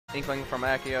Inkling from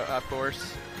Akiyoko, of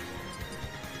course.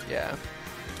 Yeah.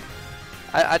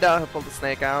 I doubt he'll pull the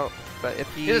snake out, but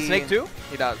if he... He has a snake too?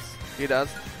 He does. He does.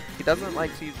 He doesn't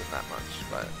like to use it that much,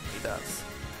 but he does.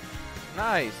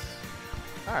 Nice.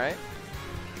 Alright.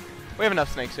 We have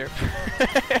enough snakes here.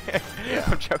 Yeah.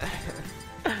 I'm joking.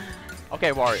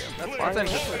 Okay, Wario. That's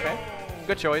interesting. Okay.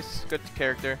 Good choice. Good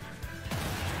character.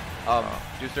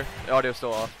 Deucer. The audio's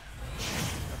still off.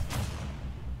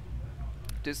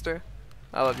 Deucer,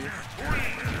 I love you.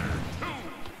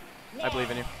 I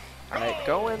believe in you. Alright,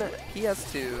 going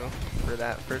PS2 for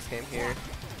that first game here.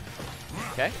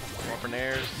 Okay. More for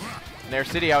Nairs. Nair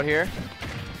City out here.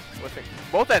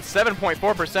 Both at 7.4%.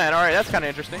 Alright, that's kind of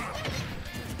interesting.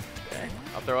 Okay.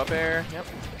 Up throw, up air. Yep.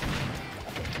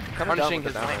 Punishing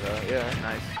his lane. Yeah.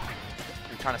 Nice.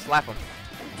 You're trying to slap him.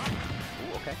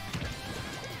 Ooh, okay.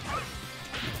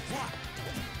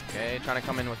 Okay, trying to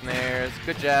come in with Nairs.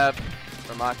 Good jab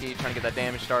from Maki, trying to get that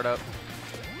damage start up.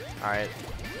 Alright.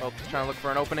 Oh, trying to look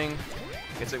for an opening.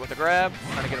 Gets it with a grab.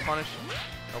 Trying to get a punish.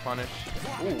 No punish.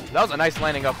 Ooh, that was a nice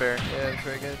landing up air. Yeah, it's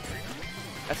very good.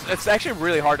 It's actually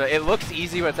really hard to. It looks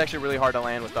easy, but it's actually really hard to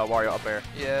land with the Wario up air.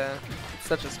 Yeah. It's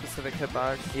such a specific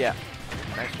hitbox. Yeah.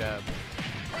 Nice job.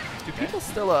 Do people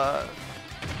still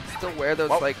wear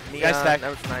those like neon? Nice that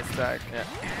was a nice tag. Yeah.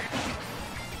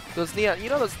 Those neon, you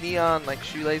know those neon like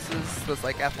shoelaces, those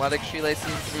like athletic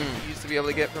shoelaces you used to be able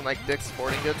to get from like Dick's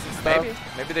Sporting Goods and stuff.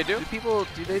 Maybe they do. Do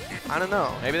they? I don't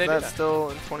know. Maybe they Is do that that. still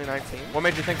in 2019? What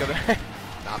made you think of that?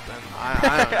 Nothing.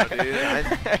 I don't know, dude.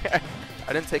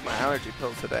 I didn't take my allergy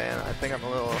pills today, and I think I'm a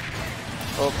little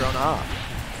thrown off.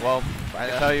 Well, I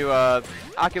tell you,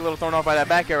 Aki a little thrown off by that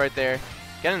back air right there.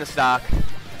 Get in the stock.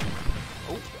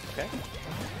 Oh, okay.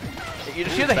 You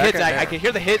just hear the hits. I can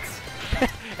hear the hits.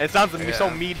 It sounds to me so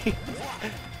meaty.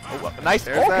 Oh, nice.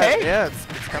 There's okay. That. Yeah,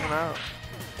 it's coming out.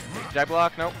 Jab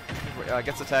block. Nope.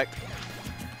 Gets attacked.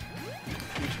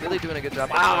 He's really doing a good job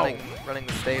of running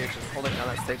the stage and holding down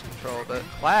that stage control. But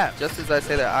just as I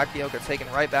say that, Akiyoko taking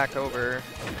right back over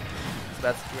to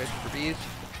that situation for Beach.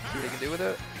 See what he can do with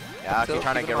it. Yeah, Aki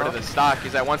trying to get rid of the stock.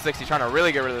 He's at 160, trying to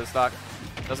really get rid of the stock.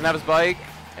 Doesn't have his bike.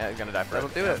 Yeah, he's gonna die for it. That'll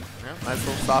do it. Yeah. Nice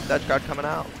little soft edge guard coming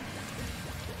out.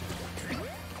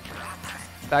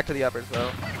 Back to the uppers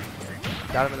though.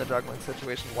 Got him in the juggling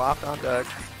situation. Waft on deck.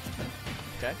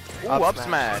 Okay. Ooh, up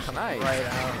smash. Coming Nice. right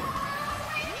out.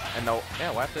 And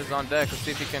Waft is on deck. Let's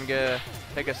see if he can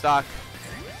take a stock.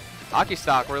 Aki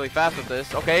stock really fast with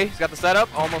this. Okay, he's got the setup.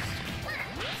 Almost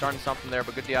starting something there,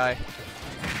 but good DI.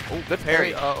 Oh, good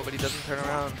parry. Oh, but he doesn't turn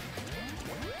around.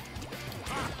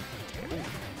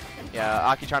 Yeah,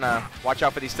 Aki trying to watch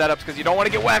out for these setups because you don't want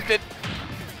to get wafted.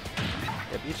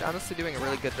 Yeah, Beach honestly doing a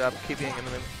really good job of keeping him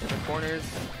in the corners.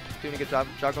 Doing a good job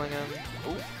of juggling him.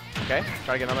 Ooh. Okay,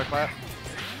 try to get another clap.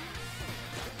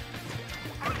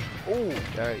 Ooh.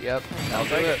 Alright, yep. That'll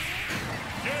do it.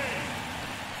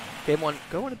 Game 1,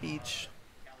 going to Beach.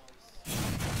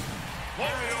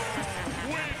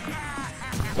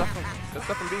 Good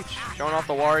stuff from Beach. Showing off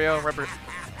the Wario,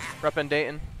 repping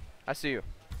Dayton. I see you.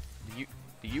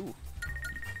 The U.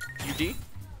 UD?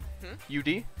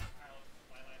 UD?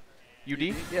 UD?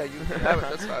 Yeah,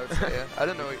 that's what I would say. Yeah. I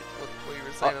didn't know what you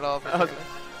were saying at all.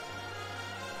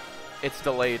 It's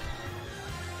delayed.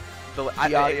 The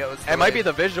audio is delayed. It might be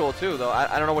the visual too, though.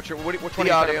 I don't know which one.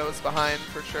 The audio is behind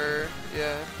for sure.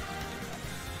 Yeah.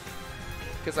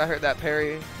 Because I heard that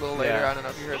parry a little later. Yeah. I don't know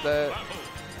if you heard that.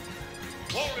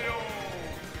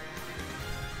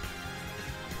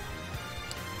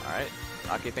 All right.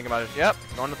 Aki, think about it. Yep.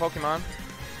 Going to Pokemon.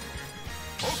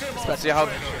 Let's see how. I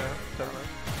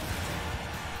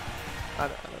don't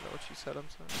know what you said. I'm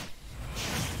sorry.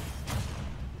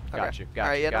 Got you. Got All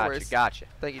right, you. yeah, no Got worries. you. Got you.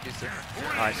 Thank you, Deucer.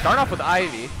 All right. Starting off with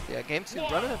Ivy. Yeah, game 2,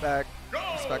 running it back.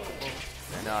 Respectable.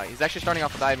 And he's actually starting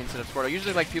off with Ivy instead of Squirtle.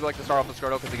 Usually, people like to start off with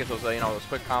Squirtle because he gets those, those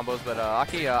quick combos. But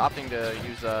Aki opting to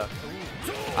use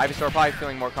Ivysaur, probably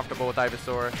feeling more comfortable with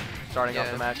Ivysaur starting off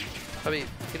the match. I mean,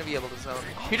 he's gonna be able to zone.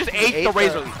 He just ate the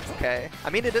Razor Leaf. Okay. I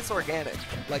mean, it is organic.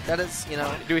 Like that is, Dude,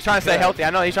 he's trying to stay healthy.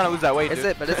 I know he's trying to lose that weight. Is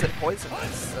it? But is it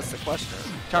poisonous? That's the question.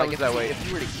 Trying to lose that weight. If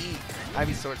you were to eat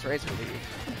Ivysaur's Razor Leaf,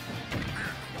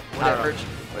 would it it hurt you?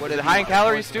 Is it high in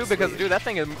calories too? Because dude, that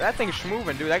thing is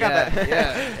schmoving, dude. I got that.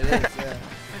 Yeah, it is. Yeah.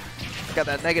 It's got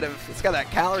that negative. It's got that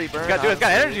calorie burn. It's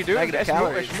got energy, dude. Negative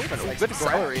calories. It's Like good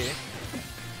calorie.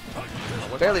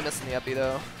 Barely missing the uppy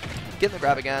though. Getting the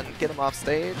grab again. Get him off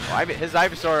stage. His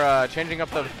Ivysaur changing up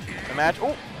the match.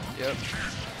 Oh. Yep.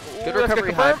 Good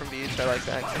recovery high from Beach. I like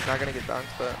that. He's not gonna get dunked,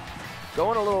 but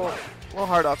going a little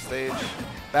hard off stage.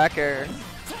 Back air.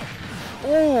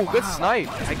 Ooh, good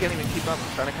snipe. I can't even keep up.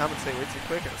 I'm trying to compensate way too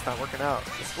quick, and it's not working out.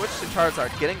 The switch to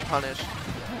Charizard getting punished.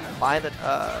 by the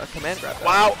command grab.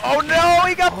 Wow! Oh no!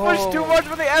 He got pushed too much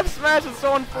with the F smash. It's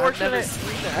so unfortunate. I've never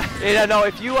seen that. Yeah, no.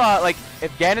 If you like,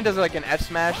 if Ganon does like an F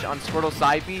smash on Squirtle's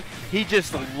side B, he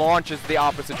just launches the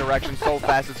opposite direction so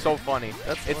fast. It's so funny.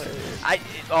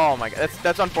 Oh my god,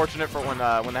 that's unfortunate for when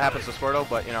that happens to Squirtle,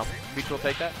 but you know, Beach will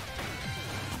take that.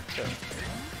 So,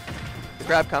 the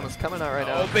grab combo's coming out right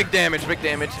now. Oh, big damage, big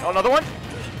damage. Oh, another one?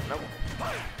 Nope.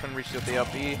 Couldn't reach the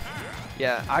up B.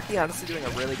 Yeah, Aki honestly doing a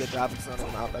really good job of zoning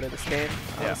him out better this game.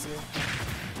 Honestly.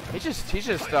 Yeah. He's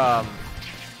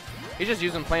just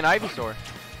using plain Ivysaur.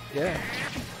 Yeah.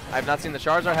 I have not seen the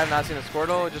Charizard, have not seen the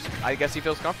Squirtle. Just I guess he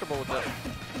feels comfortable with it.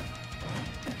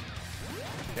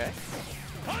 Okay.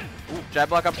 Ooh, jab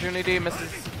block opportunity,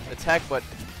 misses the tech, but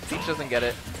Peach doesn't get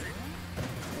it.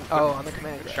 Oh, on the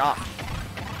command. Shot.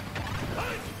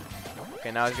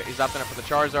 Okay, now he's opting up for the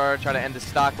Charizard. Try to end his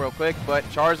stock real quick, but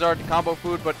Charizard combo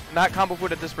food, but not combo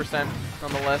food at this percent,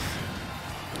 nonetheless.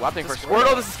 Ooh, opting for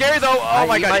Squirtle. This is scary though. Oh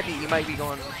my god. He might be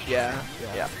going. Yeah.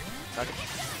 Okay.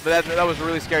 But that was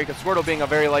really scary because Squirtle being a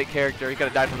very light character, he could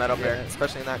have died from that up there.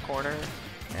 Especially in that corner.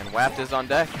 And Waft is on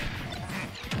deck.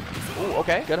 Ooh,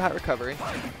 okay. Good hot recovery.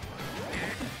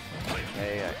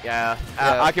 Yeah.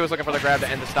 Aki was looking for the grab to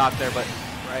end the stock there, but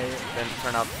didn't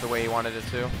turn out the way he wanted it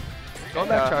to. Going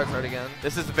back Charizard again.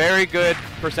 This is a very good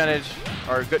percentage,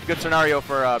 or good scenario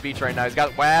for Beach right now. He's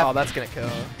got Waft. Oh, that's gonna kill.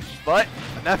 But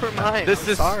never mind. This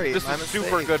is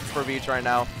super good for Beach right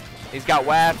now. He's got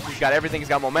Waft. He's got everything. He's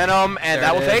got momentum, and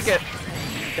that will take it.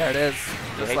 There it is.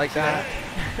 Just like that.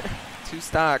 2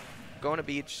 stock. Going to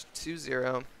Beach.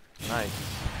 2-0. Nice.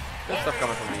 Good stuff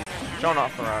coming from Beach. Showing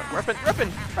off for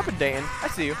reppin' Dayton. I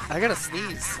see you. I gotta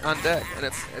sneeze on deck, and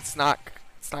it's not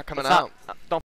coming out. Don't